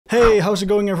Hey, how's it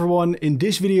going everyone? In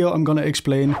this video I'm gonna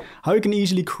explain how you can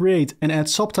easily create and add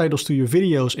subtitles to your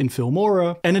videos in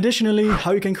Filmora, and additionally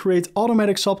how you can create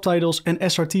automatic subtitles and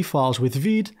SRT files with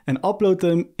VEED and upload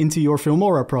them into your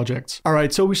Filmora projects.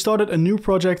 Alright, so we started a new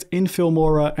project in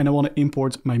Filmora and I want to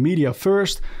import my media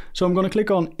first. So I'm gonna click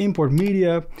on import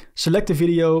media, select the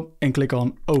video and click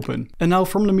on open. And now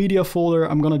from the media folder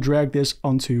I'm gonna drag this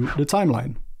onto the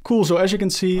timeline. Cool, so as you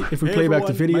can see, if we play back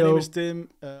the video, my name is Tim.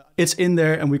 It's in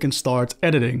there and we can start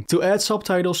editing. To add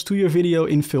subtitles to your video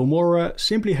in Filmora,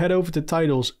 simply head over to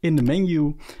titles in the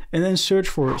menu and then search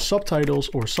for subtitles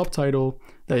or subtitle.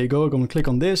 There you go, I'm gonna click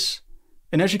on this.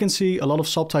 And as you can see, a lot of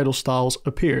subtitle styles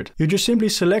appeared. You just simply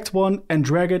select one and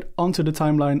drag it onto the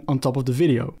timeline on top of the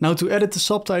video. Now to edit the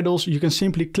subtitles, you can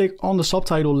simply click on the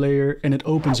subtitle layer and it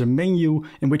opens a menu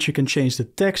in which you can change the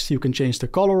text, you can change the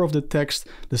color of the text,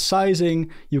 the sizing,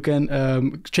 you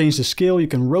can change the scale, you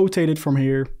can rotate it from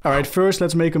here. All right, first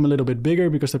let's make them a little bit bigger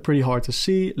because they're pretty hard to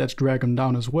see. Let's drag them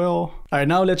down as well. All right,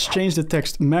 now let's change the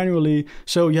text manually.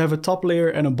 So you have a top layer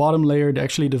and a bottom layer. They're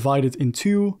actually divided in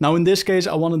two. Now in this case,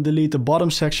 I want to delete the bottom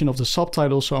section of the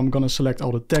subtitle, so I'm gonna select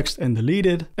all the text and delete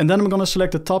it, and then I'm gonna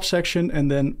select the top section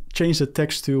and then change the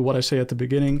text to what I say at the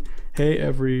beginning. Hey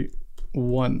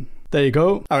everyone. There you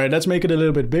go. All right, let's make it a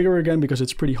little bit bigger again because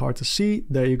it's pretty hard to see.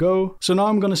 There you go. So now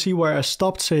I'm gonna see where I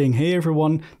stopped saying hey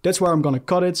everyone. That's where I'm gonna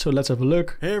cut it, so let's have a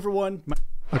look. Hey everyone.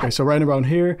 Okay, so right around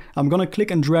here, I'm gonna click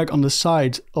and drag on the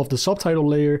side of the subtitle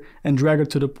layer and drag it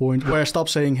to the point where I stop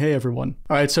saying hey everyone.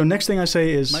 All right, so next thing I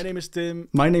say is my name is Tim.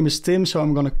 My name is Tim, so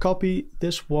I'm gonna copy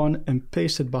this one and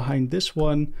paste it behind this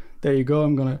one. There you go,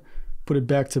 I'm gonna put it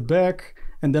back to back.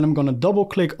 And then I'm gonna double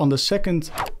click on the second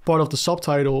part of the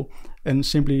subtitle and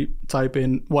simply type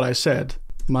in what I said.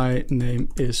 My name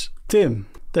is Tim.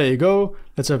 There you go.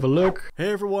 Let's have a look. Hey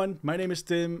everyone, my name is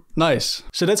Tim. Nice.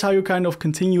 So that's how you kind of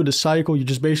continue the cycle. You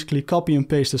just basically copy and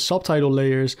paste the subtitle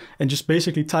layers and just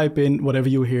basically type in whatever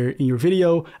you hear in your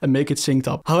video and make it synced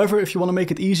up. However, if you want to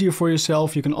make it easier for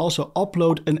yourself, you can also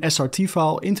upload an SRT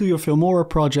file into your Filmora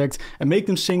project and make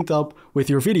them synced up with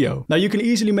your video. Now you can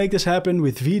easily make this happen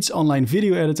with VEED's online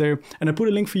video editor, and I put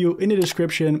a link for you in the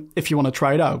description if you want to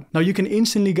try it out. Now you can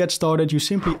instantly get started. You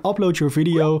simply upload your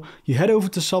video, you head over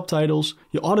to subtitles,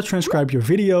 you auto transcribe your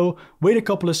video, wait a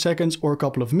couple of seconds or a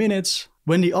couple of minutes.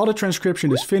 When the auto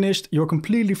transcription is finished, you're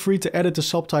completely free to edit the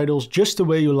subtitles just the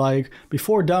way you like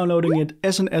before downloading it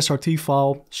as an SRT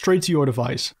file straight to your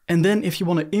device. And then if you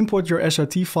want to import your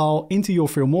SRT file into your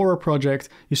Filmora project,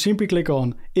 you simply click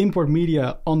on Import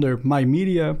Media under My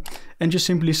Media and just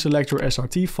simply select your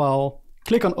SRT file,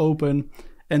 click on Open,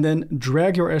 and then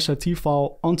drag your SRT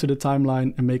file onto the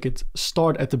timeline and make it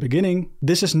start at the beginning.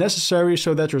 This is necessary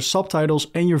so that your subtitles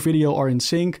and your video are in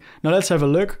sync. Now let's have a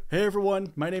look. Hey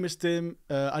everyone, my name is Tim.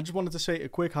 I just wanted to say a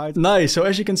quick hi. Nice, so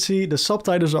as you can see, the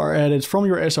subtitles are added from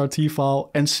your SRT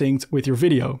file and synced with your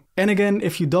video. And again,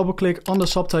 if you double click on the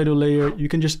subtitle layer, you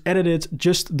can just edit it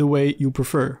just the way you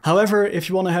prefer. However, if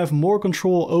you want to have more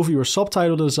control over your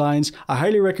subtitle designs, I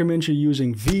highly recommend you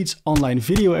using VEED's online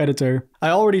video editor. I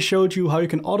already showed you how you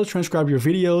can auto transcribe your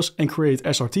videos and create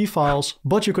SRT files,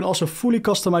 but you can also fully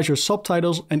customize your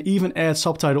subtitles and even add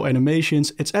subtitle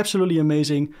animations. It's absolutely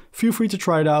amazing. Feel free to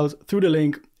try it out through the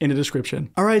link in the description.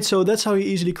 Alright, so that's how you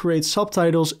easily create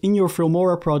subtitles in your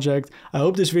Filmora project. I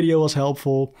hope this video was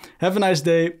helpful. Have a nice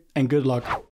day and good luck.